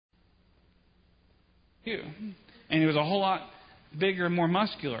you. And he was a whole lot bigger and more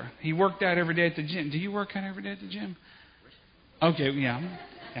muscular. He worked out every day at the gym. Do you work out every day at the gym? Okay, yeah.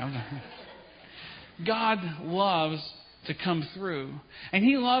 God loves to come through. And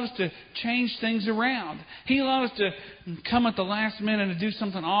He loves to change things around. He loves to come at the last minute and do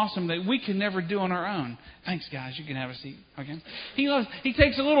something awesome that we can never do on our own. Thanks, guys. You can have a seat. Okay. He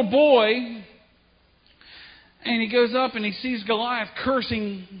takes a little boy and he goes up and he sees Goliath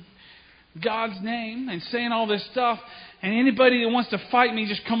cursing God's name and saying all this stuff. And anybody that wants to fight me,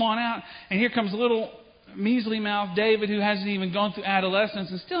 just come on out. And here comes little measly mouth David, who hasn't even gone through adolescence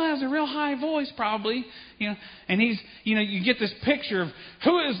and still has a real high voice, probably. And he's, you get this picture of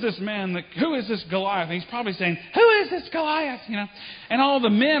who is this man? Who is this Goliath? And he's probably saying, "Who is this Goliath?" And all the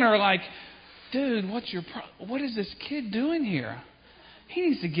men are like, "Dude, what is this kid doing here? He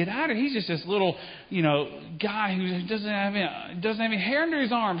needs to get out of here. He's just this little, guy who doesn't have any hair under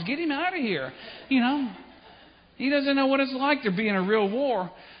his arms. Get him out of here." He doesn't know what it's like to be in a real war.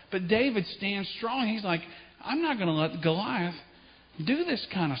 But David stands strong. He's like, "I'm not going to let Goliath do this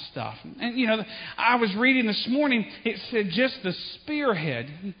kind of stuff." And, I was reading this morning, it said just the spearhead,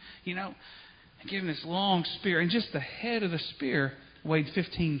 give him this long spear, and just the head of the spear weighed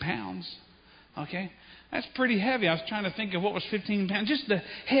 15 pounds. Okay? That's pretty heavy. I was trying to think of what was 15 pounds. Just the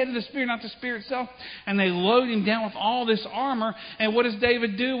head of the spear, not the spear itself. And they load him down with all this armor. And what does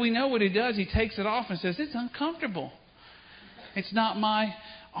David do? We know what he does. He takes it off and says, "It's uncomfortable. It's not my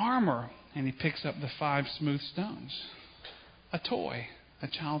armor." And he picks up the 5 smooth stones. A toy. A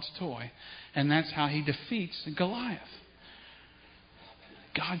child's toy. And that's how he defeats Goliath.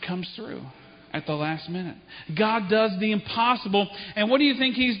 God comes through at the last minute. God does the impossible. And what do you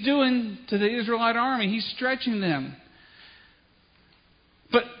think He's doing to the Israelite army? He's stretching them.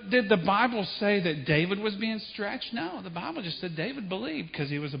 But did the Bible say that David was being stretched? No, the Bible just said David believed because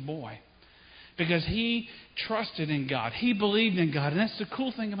he was a boy. Because he trusted in God. He believed in God. And that's the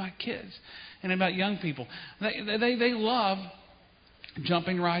cool thing about kids and about young people. They love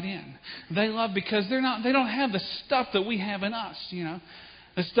jumping right in. They love because they don't have the stuff that we have in us,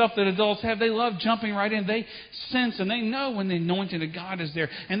 The stuff that adults have. They love jumping right in. They sense and they know when the anointing of God is there.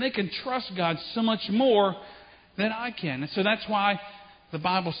 And they can trust God so much more than I can. And so that's why the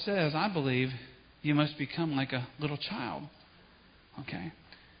Bible says, I believe, you must become like a little child. Okay?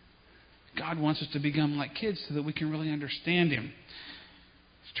 God wants us to become like kids so that we can really understand Him.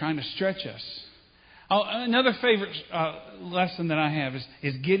 He's trying to stretch us. Another favorite lesson that I have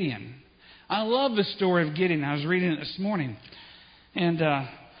is Gideon. I love the story of Gideon. I was reading it this morning. And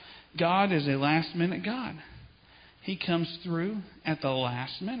God is a last-minute God. He comes through at the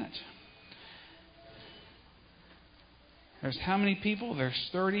last minute. There's how many people? There's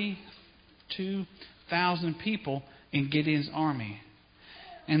 32,000 people in Gideon's army.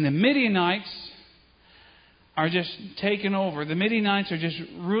 And the Midianites are just taking over. The Midianites are just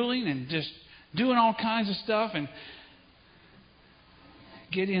ruling and just doing all kinds of stuff. And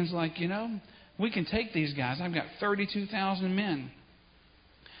Gideon's like, we can take these guys. I've got 32,000 men.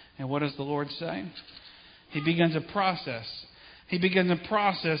 And what does the Lord say? He begins a process. He begins a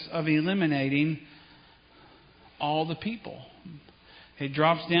process of eliminating all the people. It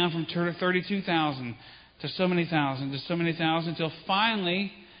drops down from 32,000 to so many thousand, to so many thousand, until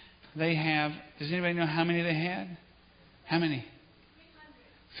finally they have, does anybody know how many they had? How many?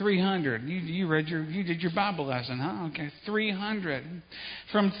 300. You did your Bible lesson, huh? Okay, 300.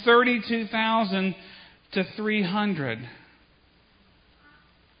 From 32,000 to 300.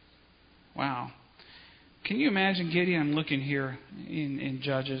 Wow. Can you imagine Gideon? I'm looking here in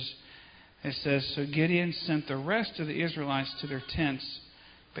Judges. It says, so Gideon sent the rest of the Israelites to their tents,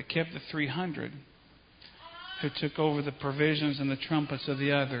 but kept the 300 who took over the provisions and the trumpets of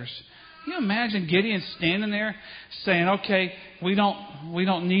the others. Can you imagine Gideon standing there saying, "Okay, we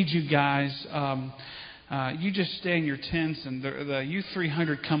don't need you guys. You just stay in your tents, and you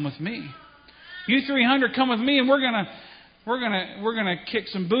 300 come with me. You 300 come with me, and we're gonna kick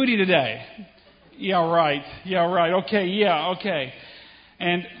some booty today." Yeah, right. Yeah, right. Okay. Yeah, okay.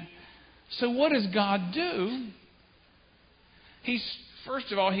 And so, what does God do?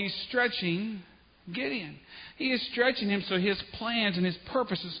 First of all, He's stretching Gideon. He is stretching him so his plans and his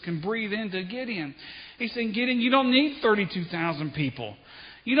purposes can breathe into Gideon. He's saying, Gideon, you don't need 32,000 people.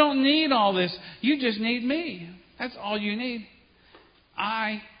 You don't need all this. You just need me. That's all you need.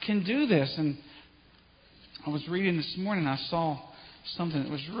 I can do this. And I was reading this morning, I saw something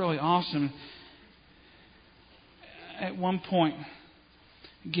that was really awesome. At one point,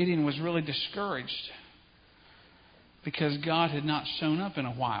 Gideon was really discouraged because God had not shown up in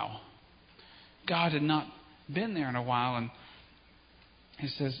a while. God had not been there in a while. And he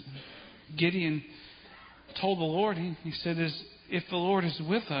says, Gideon, told the Lord, he said, if the Lord is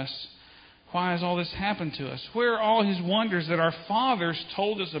with us, why has all this happened to us? Where are all His wonders that our fathers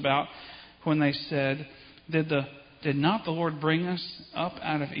told us about when they said, did not the Lord bring us up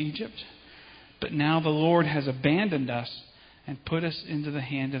out of Egypt? But now the Lord has abandoned us and put us into the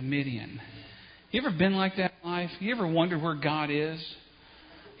hand of Midian. You ever been like that in life? You ever wonder where God is?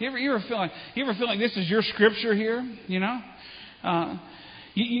 You ever feel like this is your scripture here? You know,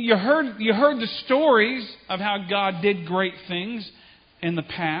 you heard the stories of how God did great things in the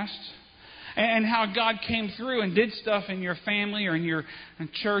past, and how God came through and did stuff in your family or in your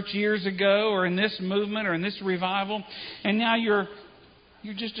church years ago, or in this movement or in this revival, and now you're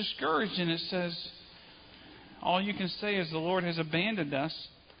just discouraged, and it says all you can say is the Lord has abandoned us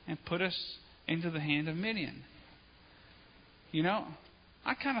and put us into the hand of Midian. You know,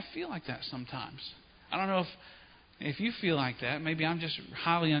 I kind of feel like that sometimes. I don't know if you feel like that. Maybe I'm just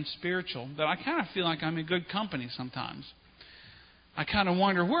highly unspiritual, but I kind of feel like I'm in good company sometimes. I kind of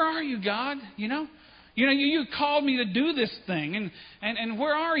wonder, where are you, God? You called me to do this thing, and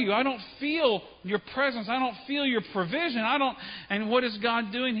where are you? I don't feel your presence. I don't feel your provision. And what is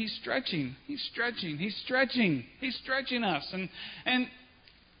God doing? He's stretching. He's stretching. He's stretching. He's stretching us. And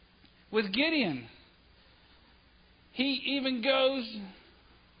with Gideon, he even goes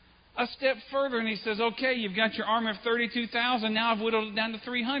a step further, and he says, okay, you've got your army of 32,000. Now I've whittled it down to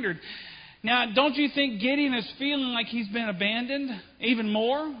 300. Now, don't you think Gideon is feeling like he's been abandoned even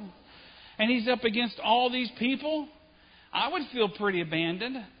more? And he's up against all these people? I would feel pretty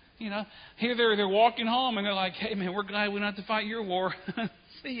abandoned. You know, here they're walking home, and they're like, hey, man, we're glad we don't have to fight your war.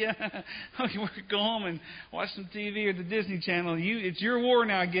 See ya. We'll go home and watch some TV or the Disney Channel. It's your war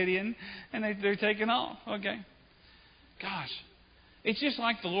now, Gideon. And they're taking off. Okay. Gosh. It's just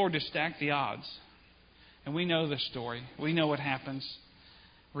like the Lord to stack the odds. And we know the story. We know what happens.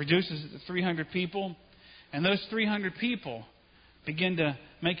 Reduces it to 300 people. And those 300 people begin to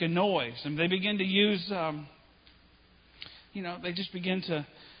make a noise. And they begin to use, they just begin to,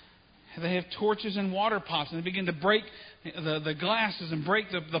 they have torches and water pots. And they begin to break the glasses and break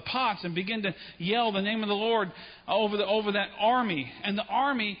the pots and begin to yell the name of the Lord over that army. And the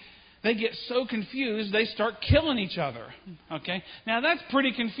army, they get so confused, they start killing each other. Okay? Now that's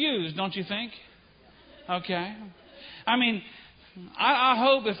pretty confused, don't you think? Okay? I mean, I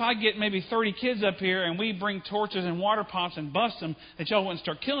hope if I get maybe 30 kids up here and we bring torches and water pots and bust them, that y'all wouldn't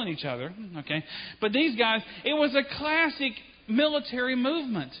start killing each other. Okay? But these guys, it was a classic military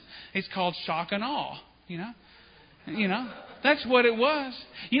movement. It's called shock and awe. You know? That's what it was.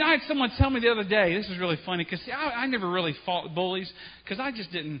 I had someone tell me the other day, this is really funny, because I never really fought bullies, because I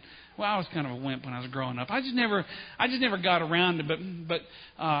just didn't, I was kind of a wimp when I was growing up. I just never got around to it. But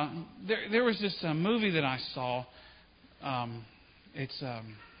there was this movie that I saw. It's,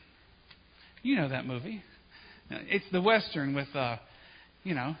 that movie. It's the Western with,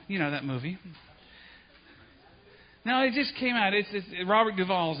 you know that movie. No, it just came out. It's Robert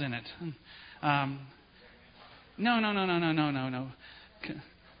Duvall's in it. No.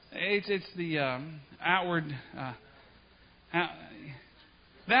 It's the Outward.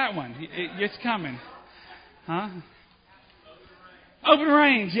 That one. It's coming. Huh? Open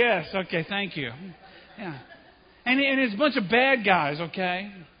Range. Yes. Okay. Thank you. Yeah. And it's a bunch of bad guys.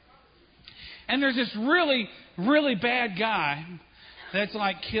 Okay. And there's this really, really bad guy that's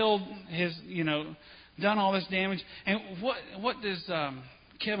like killed his, done all this damage. And what does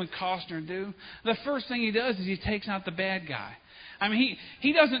Kevin Costner do? The first thing he does is he takes out the bad guy. I mean,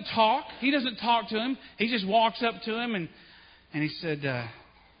 he doesn't talk. He doesn't talk to him. He just walks up to him and he said,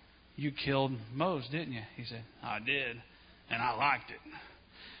 you killed Mose, didn't you? He said, I did, and I liked it.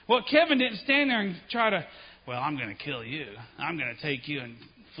 Well, Kevin didn't stand there and try to, I'm going to kill you. I'm going to take you and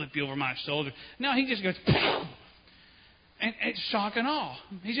flip you over my shoulder. No, he just goes, and it's shock and awe.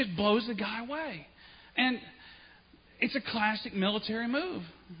 He just blows the guy away. And it's a classic military move.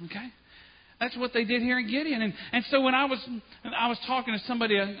 Okay? That's what they did here in Gideon. And so when I was talking to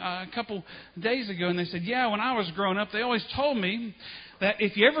somebody a couple days ago, and they said, when I was growing up, they always told me that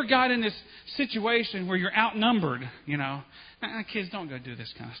if you ever got in this situation where you're outnumbered, kids, don't go do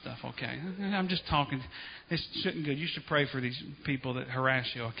this kind of stuff, okay? I'm just talking. This shouldn't go. You should pray for these people that harass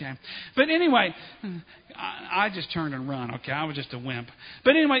you, okay? But anyway, I just turned and run, okay? I was just a wimp.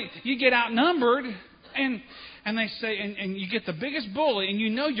 But anyway, you get outnumbered, and they say, and you get the biggest bully, and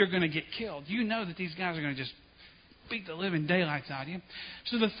you're going to get killed. You know that these guys are going to just beat the living daylights out of you.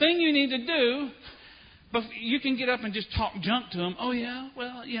 So the thing you need to do, but you can get up and just talk junk to them. Oh, yeah,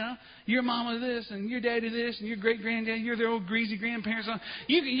 well, your mama this, and your daddy this, and your great-granddaddy, you're their old greasy grandparents.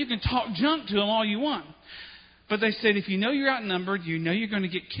 You can talk junk to them all you want. But they said, if you know you're outnumbered, you know you're going to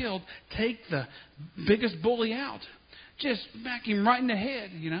get killed, take the biggest bully out. Just back him right in the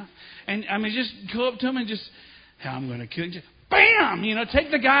head, And I mean, just go up to him and just, I'm going to kill you. Just, bam! Take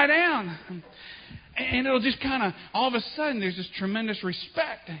the guy down. And it'll just kind of, all of a sudden, there's this tremendous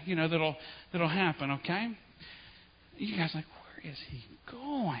respect, that'll happen, okay? You guys are like, where is he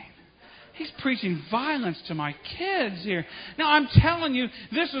going? He's preaching violence to my kids here. Now, I'm telling you,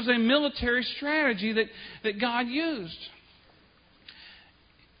 this was a military strategy that God used.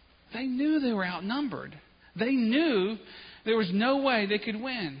 They knew they were outnumbered. They knew there was no way they could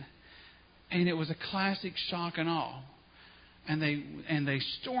win. And it was a classic shock and awe. And they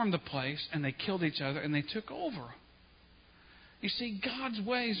stormed the place, and they killed each other, and they took over. You see, God's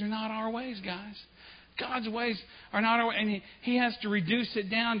ways are not our ways, guys. God's ways are not our way. And He has to reduce it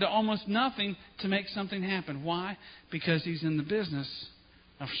down to almost nothing to make something happen. Why? Because He's in the business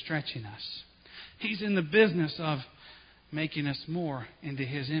of stretching us. He's in the business of making us more into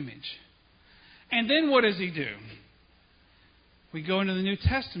His image. And then what does He do? We go into the New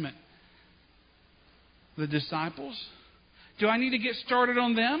Testament. The disciples. Do I need to get started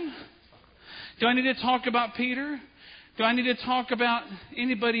on them? Do I need to talk about Peter? Do I need to talk about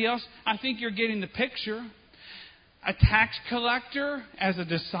anybody else? I think you're getting the picture. A tax collector as a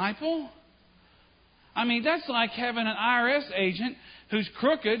disciple? I mean, that's like having an IRS agent who's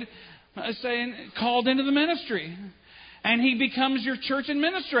crooked, called into the ministry. And he becomes your church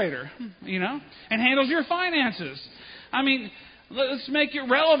administrator, and handles your finances. I mean, let's make it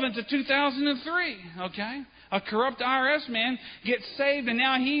relevant to 2003, okay? A corrupt IRS man gets saved, and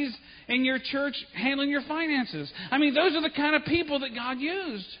now he's in your church handling your finances. I mean, those are the kind of people that God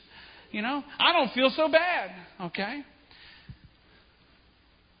used. I don't feel so bad, okay?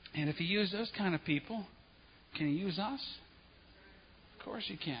 And if He used those kind of people, can He use us? Of course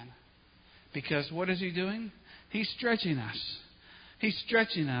He can. Because what is He doing? He's stretching us. He's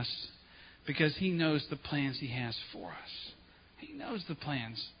stretching us because He knows the plans He has for us. He knows the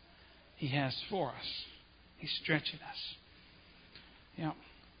plans He has for us. He's stretching us. Yeah.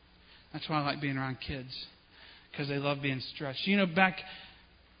 That's why I like being around kids. Because they love being stretched. Back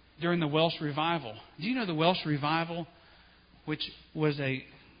during the Welsh Revival. Do you know the Welsh Revival, which was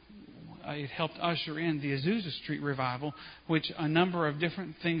it helped usher in the Azusa Street Revival, which a number of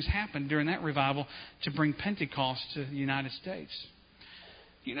different things happened during that revival to bring Pentecost to the United States.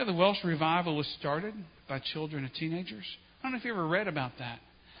 The Welsh Revival was started by children and teenagers. I don't know if you ever read about that.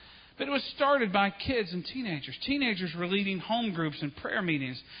 But it was started by kids and teenagers. Teenagers were leading home groups and prayer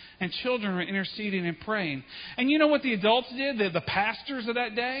meetings, and children were interceding and praying. And you know what the adults did? The pastors of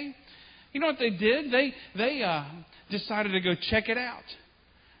that day? You know what they did? They decided to go check it out.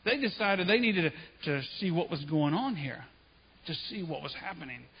 They decided they needed to see what was going on here, to see what was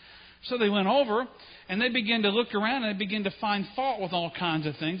happening. So they went over, and they began to look around, and they began to find fault with all kinds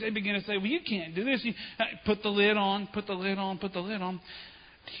of things. They began to say, well, you can't do this. Put the lid on, put the lid on, put the lid on.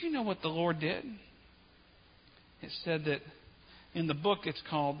 Do you know what the Lord did? It said that in the book, it's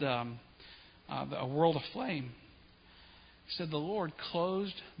called A World of Flame. It said the Lord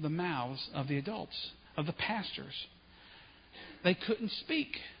closed the mouths of the adults, of the pastors. They couldn't speak.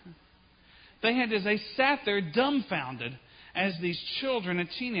 They sat there dumbfounded as these children and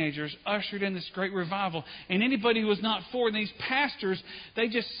teenagers ushered in this great revival. And anybody who was not for these pastors, they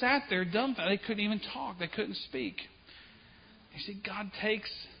just sat there dumbfounded. They couldn't even talk. They couldn't speak. You see, God takes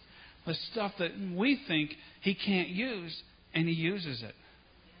the stuff that we think He can't use, and He uses it.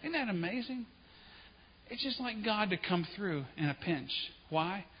 Isn't that amazing? It's just like God to come through in a pinch.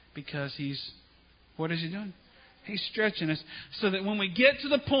 Why? Because what is He doing? He's stretching us so that when we get to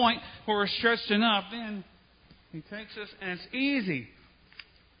the point where we're stretched enough, then He takes us, and it's easy.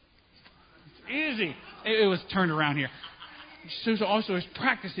 It's easy. It was turned around here. So also,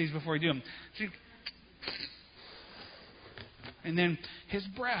 practice these before you do them. See, and then His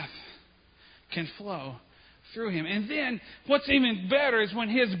breath can flow through Him. And then what's even better is when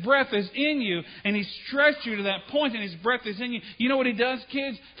His breath is in you and He stretched you to that point and His breath is in you. You know what He does,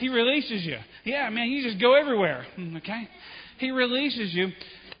 kids? He releases you. Yeah, man, you just go everywhere. Okay? He releases you,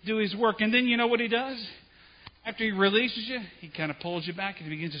 do His work. And then you know what He does? After He releases you, He kind of pulls you back and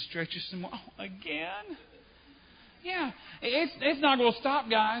He begins to stretch you some more. Oh, again? Yeah. It's not going to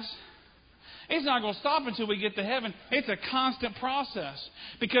stop, guys. It's not going to stop until we get to heaven. It's a constant process.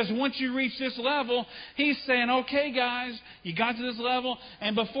 Because once you reach this level, He's saying, okay, guys, you got to this level,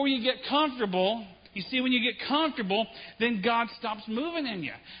 and before you get comfortable, You see, when you get comfortable, then God stops moving in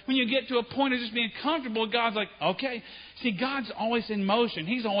you. When you get to a point of just being comfortable, God's like, okay. See, God's always in motion.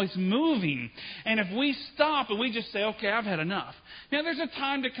 He's always moving. And if we stop and we just say, okay, I've had enough. Now, there's a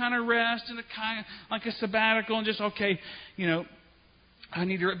time to kind of rest and a kind of like a sabbatical and just, okay, I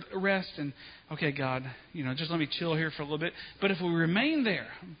need to rest and, okay, God, just let me chill here for a little bit. But if we remain there,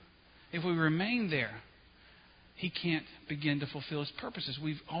 He can't begin to fulfill His purposes.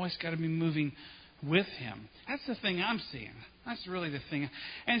 We've always got to be moving with Him. That's the thing I'm seeing. That's really the thing.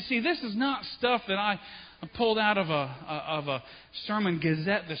 And see, this is not stuff that I pulled out of a sermon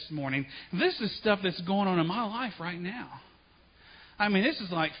gazette this morning. This is stuff that's going on in my life right now. I mean, this is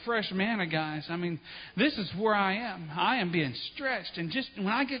like fresh manna, guys. I mean, this is where I am. I am being stretched. And just when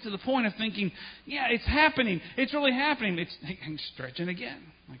I get to the point of thinking, yeah, it's happening. It's really happening. I'm stretching again.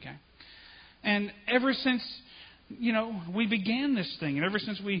 Okay. And ever since, we began this thing, and ever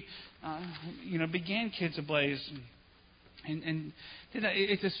since we, began Kids Ablaze, and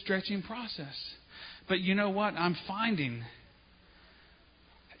it's a stretching process. But you know what I'm finding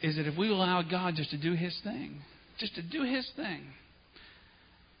is that if we allow God just to do His thing,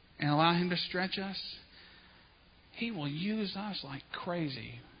 and allow Him to stretch us, He will use us like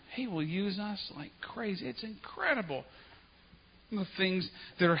crazy. It's incredible, the things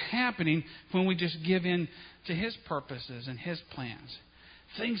that are happening when we just give in to His purposes and His plans.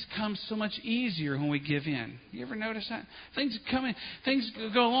 Things come so much easier when we give in. You ever notice that? Things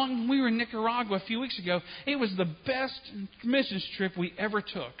go along. When we were in Nicaragua a few weeks ago, it was the best missions trip we ever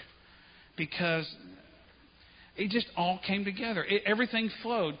took because it just all came together. Everything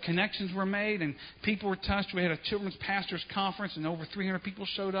flowed. Connections were made and people were touched. We had a children's pastors conference and over 300 people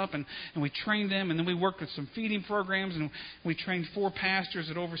showed up and we trained them. And then we worked with some feeding programs and we trained 4 pastors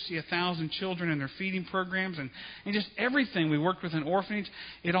that oversee 1,000 children in their feeding programs. And just everything. We worked with an orphanage.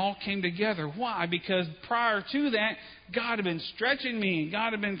 It all came together. Why? Because prior to that, God had been stretching me and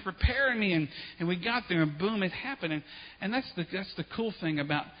God had been preparing me. And we got there and boom, it happened. And that's the cool thing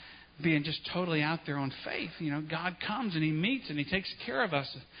about being just totally out there on faith. God comes and He meets and He takes care of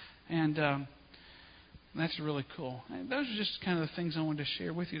us. And that's really cool. And those are just kind of the things I wanted to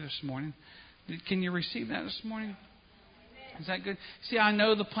share with you this morning. Can you receive that this morning? Is that good? See, I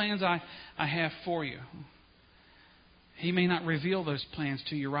know the plans I have for you. He may not reveal those plans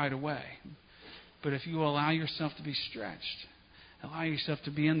to you right away. But if you allow yourself to be stretched, allow yourself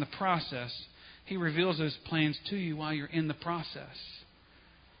to be in the process, He reveals those plans to you while you're in the process.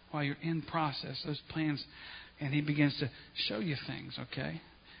 Those plans, and He begins to show you things, okay?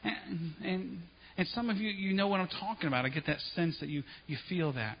 And some of you know what I'm talking about. I get that sense that you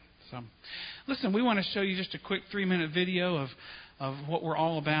feel that. So, listen, we want to show you just a quick 3-minute video of what we're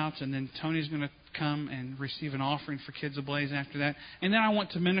all about, and then Tony's going to come and receive an offering for Kids Ablaze after that. And then I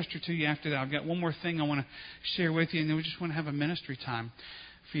want to minister to you after that. I've got one more thing I want to share with you, and then we just want to have a ministry time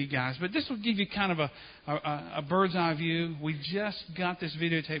for you guys. But this will give you kind of a bird's eye view. We just got this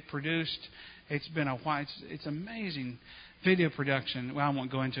videotape produced. It's been a while. It's amazing video production. Well, I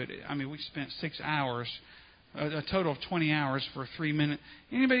won't go into it. I mean, we spent 6 hours, a total of 20 hours for a 3-minute.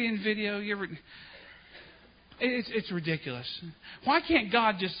 Anybody in video? It's ridiculous. Why can't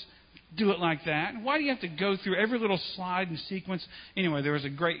God just do it like that? Why do you have to go through every little slide and sequence? Anyway, there was a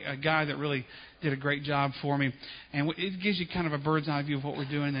guy that really did a great job for me. And it gives you kind of a bird's eye view of what we're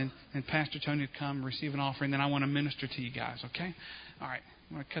doing. And Pastor Tony would come, receive an offering. Then I want to minister to you guys, okay? All right.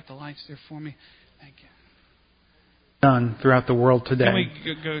 You want to cut the lights there for me? Thank you. Done throughout the world today.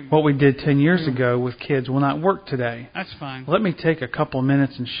 What we did 10 years ago with kids will not work today. That's fine. Let me take a couple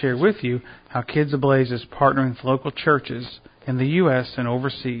minutes and share with you how Kids Ablaze is partnering with local churches in the U.S. and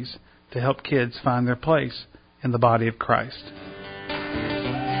overseas to help kids find their place in the body of Christ.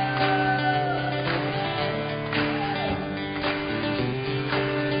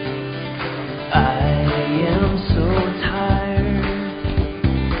 I am so tired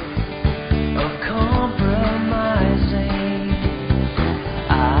of compromising.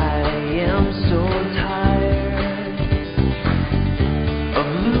 I am so tired of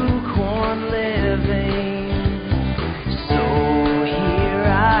lukewarm living. So here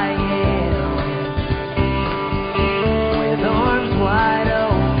I am with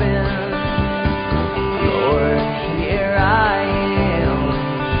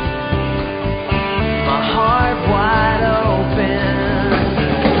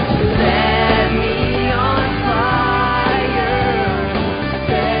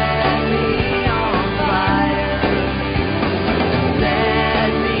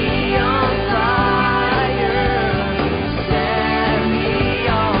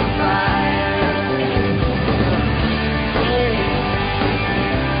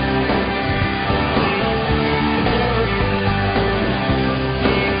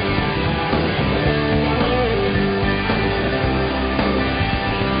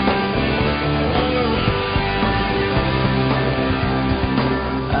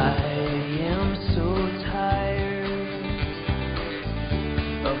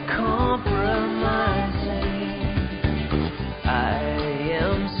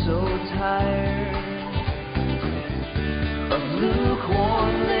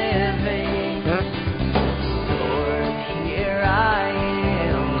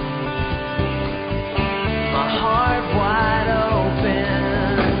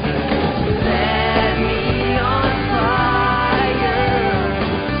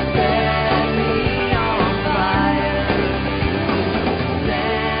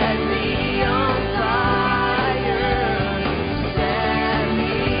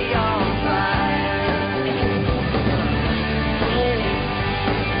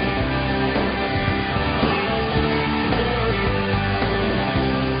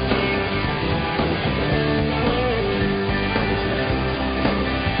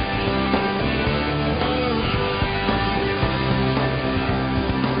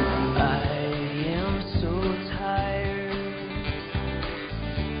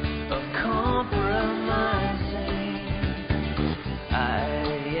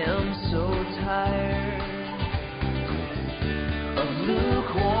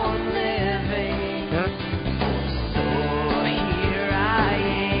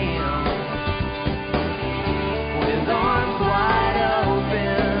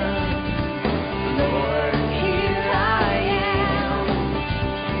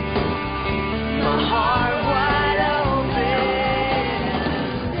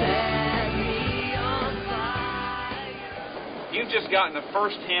You've just gotten a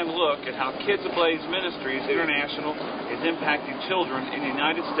first-hand look at how Kids Ablaze Ministries International is impacting children in the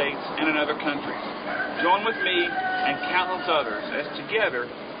United States and in other countries. Join with me and countless others as together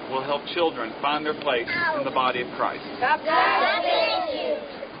we'll help children find their place in the body of Christ. Set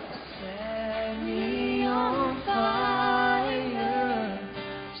me on fire.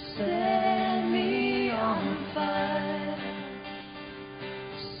 Set me on fire.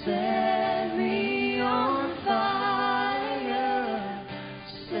 Set me on fire.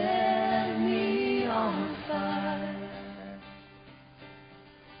 Set me on fire.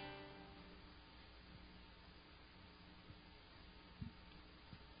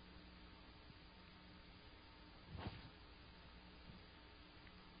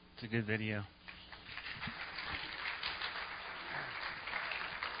 It's a good video.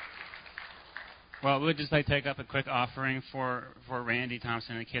 Well, we'd just like to take up a quick offering for Randy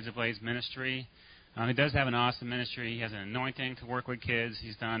Thompson and the Kids Ablaze Ministry. He does have an awesome ministry. He has an anointing to work with kids.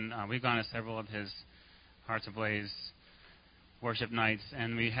 We've gone to several of his Hearts Ablaze worship nights,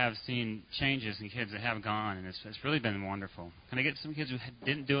 and we have seen changes in kids that have gone, and it's really been wonderful. Can I get some kids who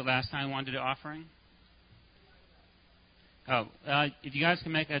didn't do it last time wanted to do offering? If you guys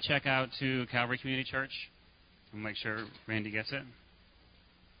can make a check out to Calvary Community Church, we'll make sure Randy gets it.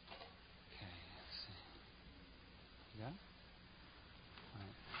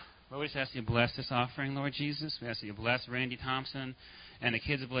 Lord, we just ask you to bless this offering, Lord Jesus. We ask you to bless Randy Thompson and the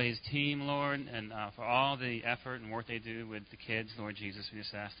Kids Ablaze team, Lord, and for all the effort and work they do with the kids, Lord Jesus. We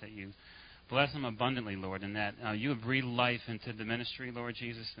just ask that you bless them abundantly, Lord, and that you would breathe life into the ministry, Lord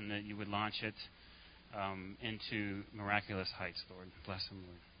Jesus, and that you would launch it into miraculous heights, Lord. Bless them,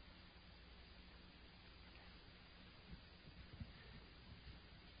 Lord.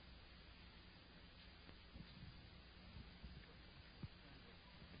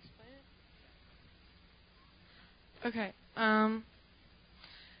 Okay.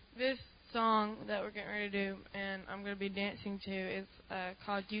 This song that we're getting ready to do and I'm going to be dancing to is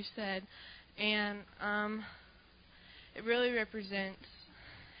called You Said. And it really represents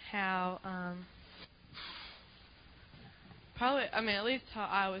how, at least how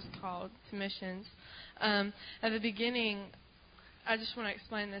I was called to missions. At the beginning, I just want to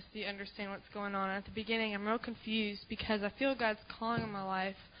explain this so you understand what's going on. At the beginning, I'm real confused because I feel God's calling in my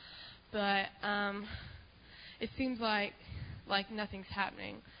life, but it seems like nothing's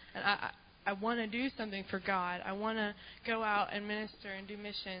happening. And I want to do something for God. I want to go out and minister and do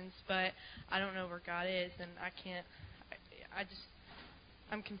missions, but I don't know where God is, and I can't.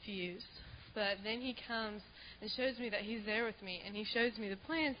 I'm confused. But then He comes and shows me that He's there with me, and He shows me the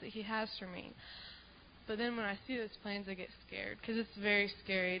plans that He has for me. But then when I see those plans, I get scared because it's very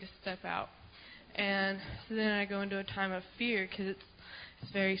scary to step out. And so then I go into a time of fear because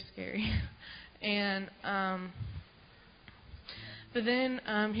it's very scary. And but then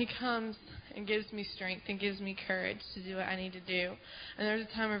He comes and gives me strength and gives me courage to do what I need to do. And there's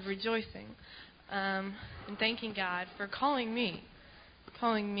a time of rejoicing and thanking God for calling me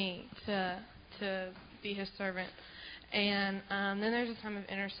to be His servant. And then there's a time of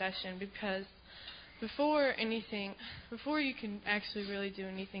intercession because before you can actually really do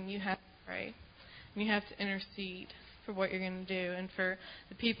anything, you have to pray. And you have to intercede for what you're going to do and for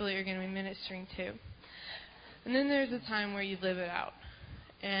the people that you're going to be ministering to. And then there's a time where you live it out.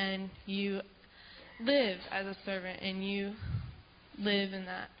 And you live as a servant and you live in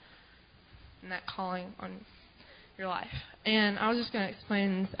that calling on your life. And I was just going to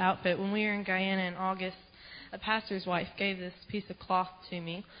explain this outfit. When we were in Guyana in August, a pastor's wife gave this piece of cloth to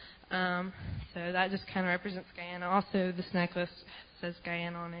me. So that just kind of represents Guyana. Also, this necklace says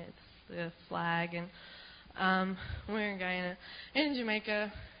Guyana on it. It's the flag. And when we were in Guyana. In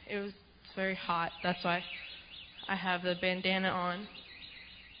Jamaica, it's very hot. That's why I have the bandana on.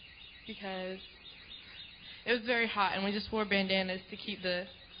 Because it was very hot, and we just wore bandanas to keep the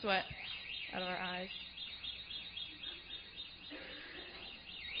sweat out of our eyes.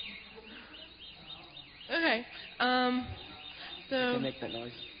 Okay. So you can make that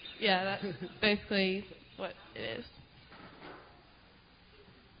noise. Yeah, that's basically what it is.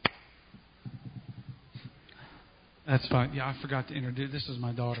 That's fine. Yeah, I forgot to introduce. This is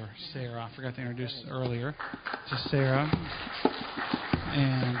my daughter, Sarah. I forgot to introduce earlier. Just Sarah.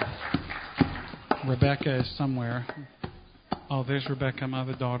 And Rebecca is somewhere. Oh, there's Rebecca, my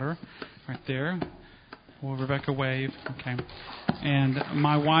other daughter, right there. Well, Rebecca, wave. Okay. And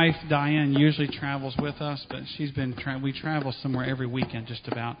my wife, Diane, usually travels with us, but we travel somewhere every weekend just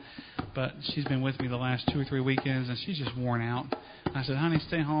about. But she's been with me the last 2 or 3 weekends, and she's just worn out. I said, honey,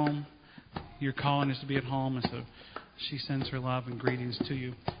 stay home. Your calling is to be at home. And so she sends her love and greetings to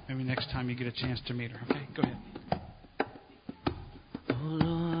you. Maybe next time you get a chance to meet her. Okay, go ahead.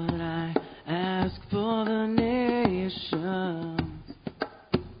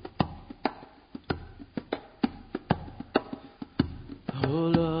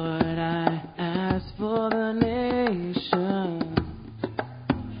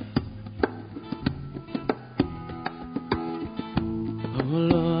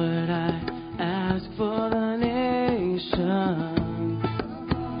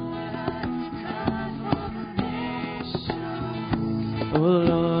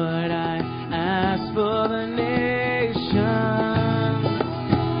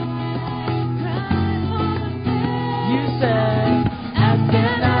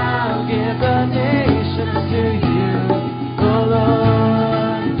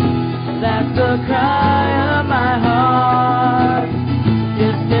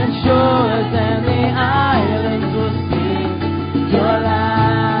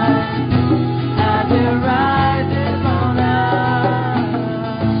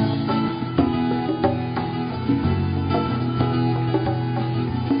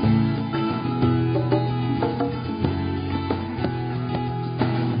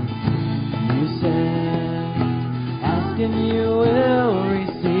 you